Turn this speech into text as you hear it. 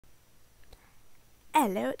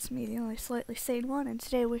Hello, it's me, the only slightly sane one, and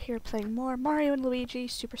today we're here playing more Mario and Luigi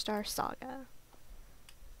Superstar Saga.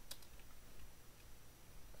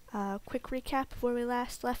 Quick recap of where we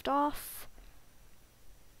last left off.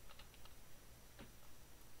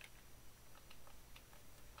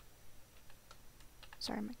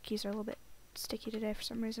 Sorry, my keys are a little bit sticky today for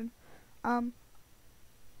some reason. I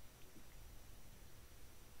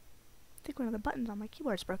think one of the buttons on my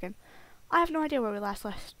keyboard's broken. I have no idea where we last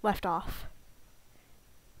left off.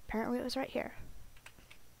 Apparently it was right here.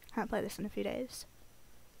 I haven't played this in a few days.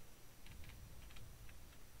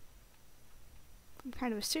 I'm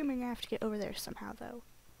kind of assuming I have to get over there somehow, though.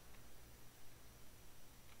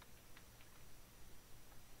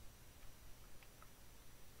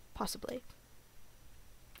 Possibly.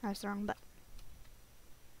 That was the wrong button.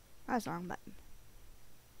 That was the wrong button.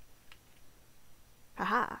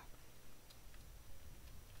 Haha.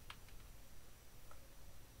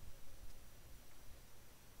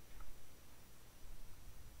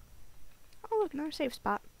 Oh look, another save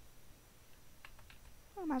spot.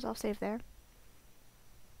 I might as well save there.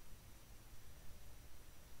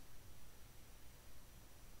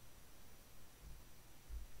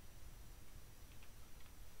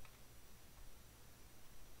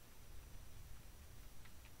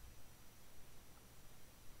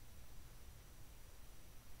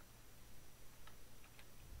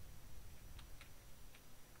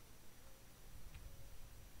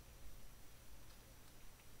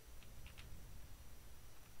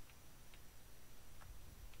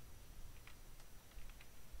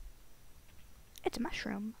 It's a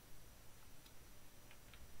mushroom.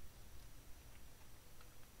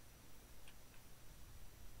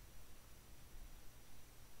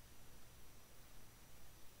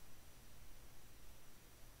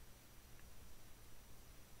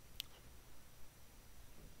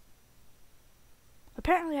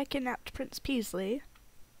 Apparently I kidnapped Prince Peasley.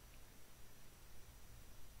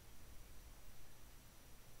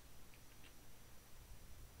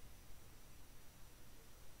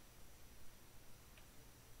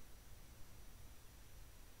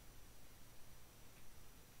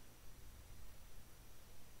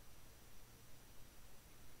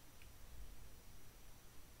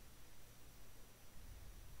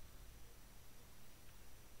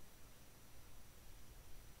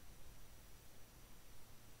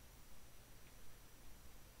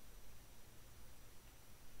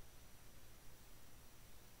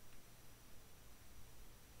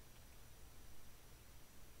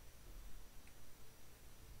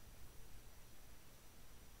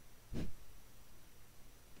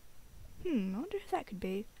 I wonder who that could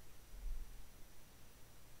be.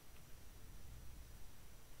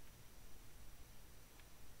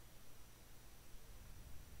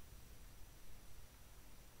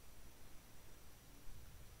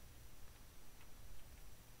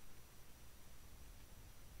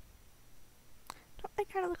 Don't they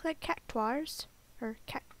kind of look like cactuars? Or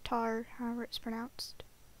cactar, however it's pronounced.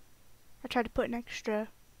 I tried to put an extra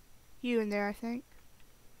U in there, I think.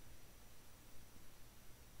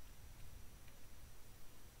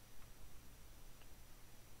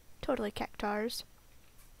 Totally cactars.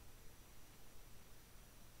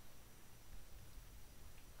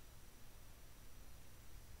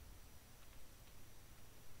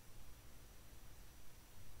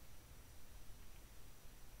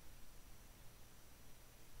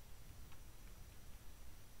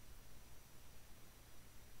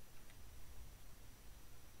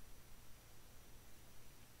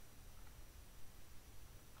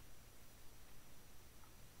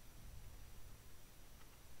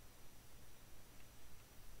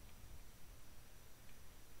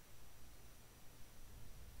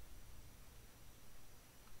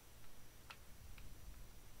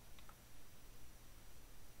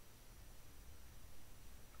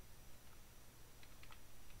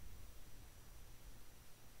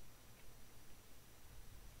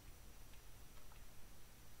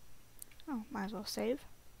 Oh, might as well save.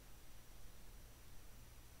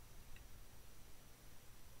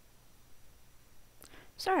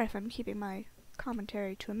 Sorry if I'm keeping my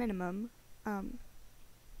commentary to a minimum.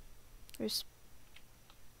 There's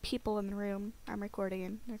people in the room I'm recording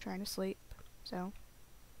in. They're trying to sleep, so.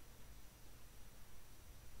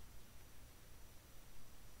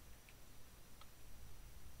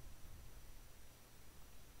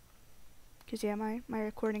 Cause yeah, my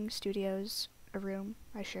recording studio's a room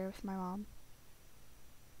I share with my mom.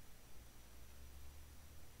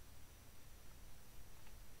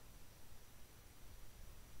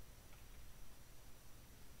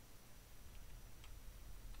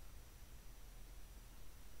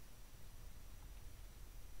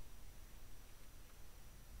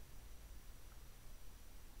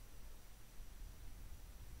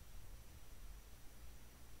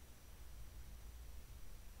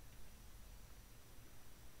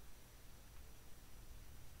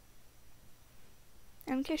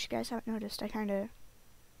 in case you guys haven't noticed,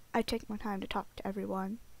 I take my time to talk to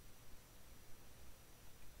everyone.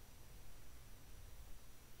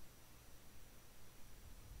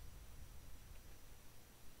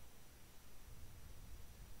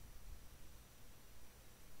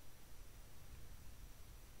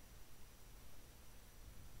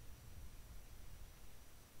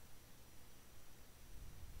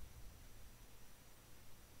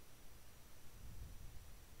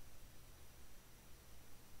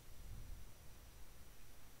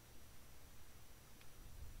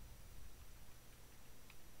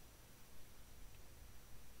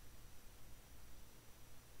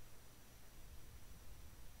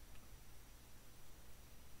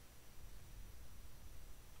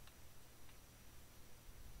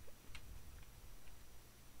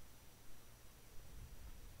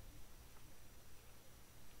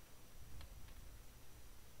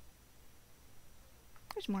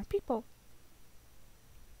 There's more people.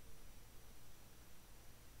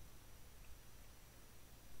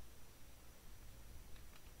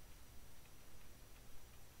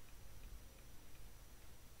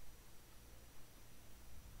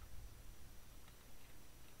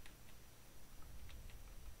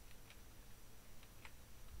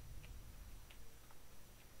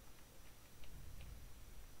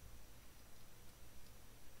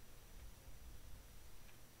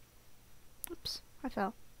 Oops, I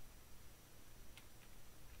fell.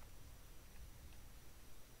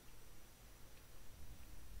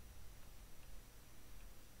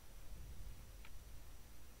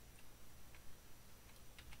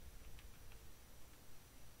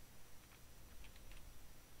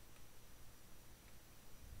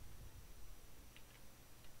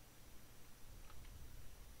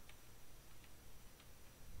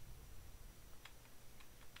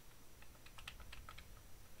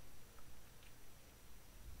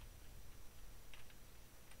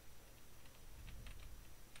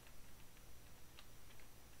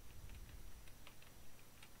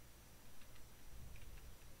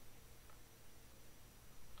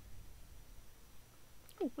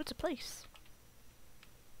 Oh, what's a place?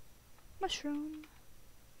 Mushroom.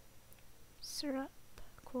 Syrup.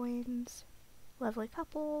 Coins. Lovely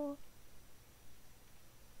couple.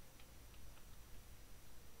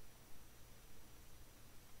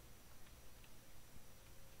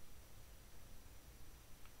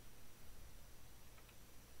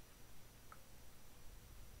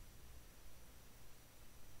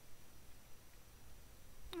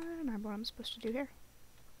 I don't remember what I'm supposed to do here.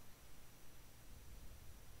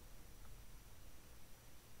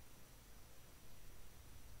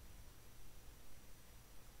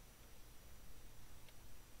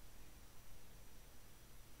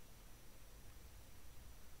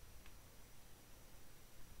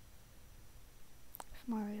 If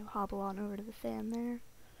Mario hobble on over to the fan there.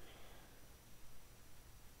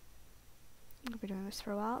 I'll be doing this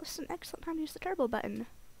for a while. This is an excellent time to use the turbo button.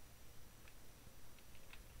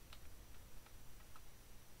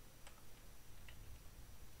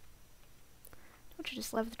 Don't you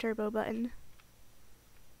just love the turbo button?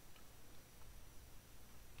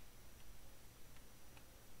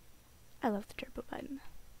 I love the turbo button.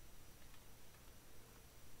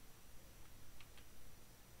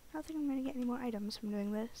 I don't think I'm going to get any more items from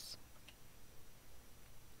doing this.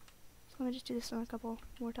 So let me just do this one a couple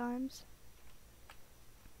more times.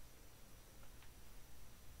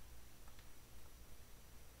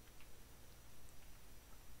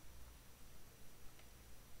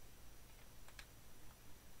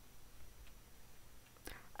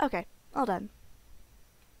 Okay, all done.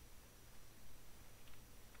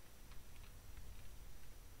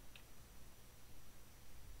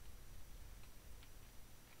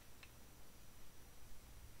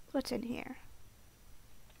 What's in here?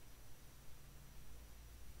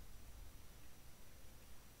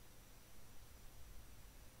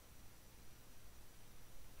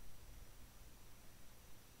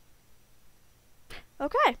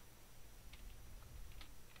 Okay. I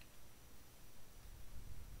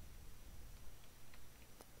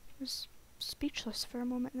was speechless for a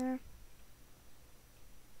moment there.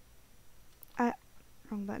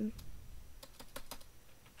 Wrong button.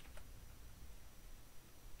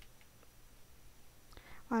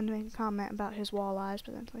 I wanted to make a comment about his walleyes,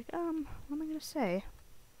 but then it's like, what am I gonna say?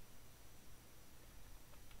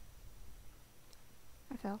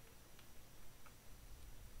 I fell.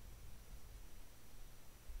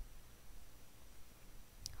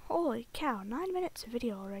 Holy cow, 9 minutes of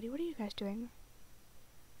video already. What are you guys doing?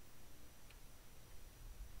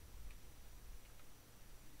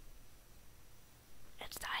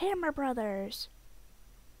 It's the Hammer Brothers!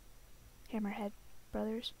 Hammerhead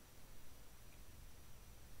Brothers.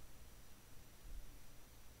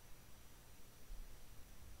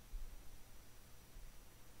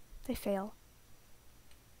 they fail?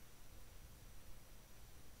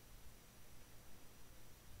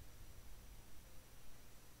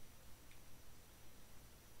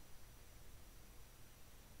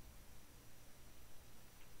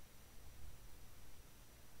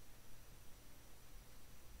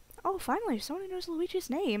 Oh, finally, someone who knows Luigi's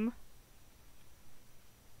name.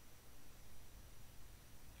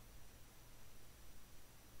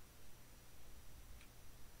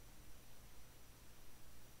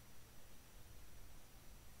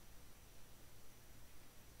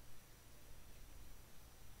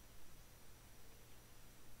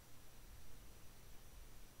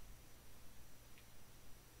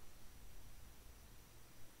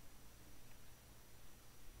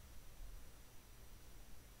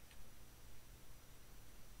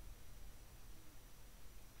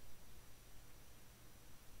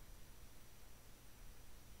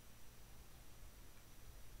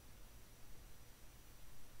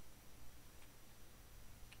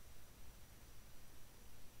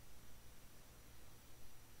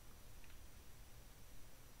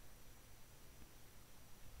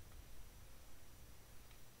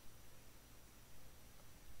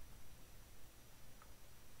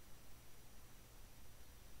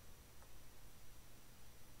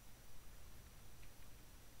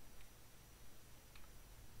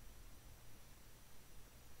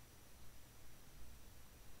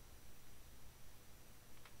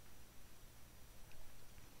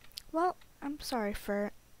 Well, I'm sorry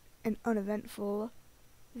for an uneventful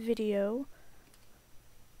video,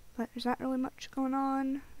 but there's not really much going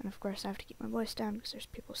on, and of course I have to keep my voice down because there's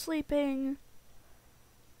people sleeping.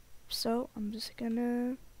 So I'm just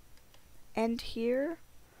gonna end here.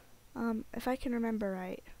 If I can remember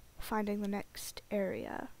right, finding the next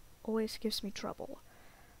area always gives me trouble.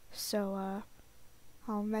 So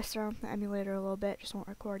I'll mess around with the emulator a little bit, just won't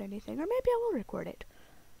record anything, or maybe I will record it.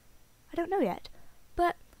 I don't know yet.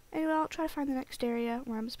 But anyway, I'll try to find the next area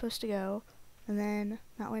where I'm supposed to go, and then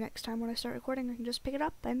that way next time when I start recording I can just pick it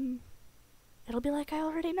up and it'll be like I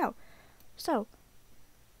already know. So,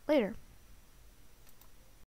 later.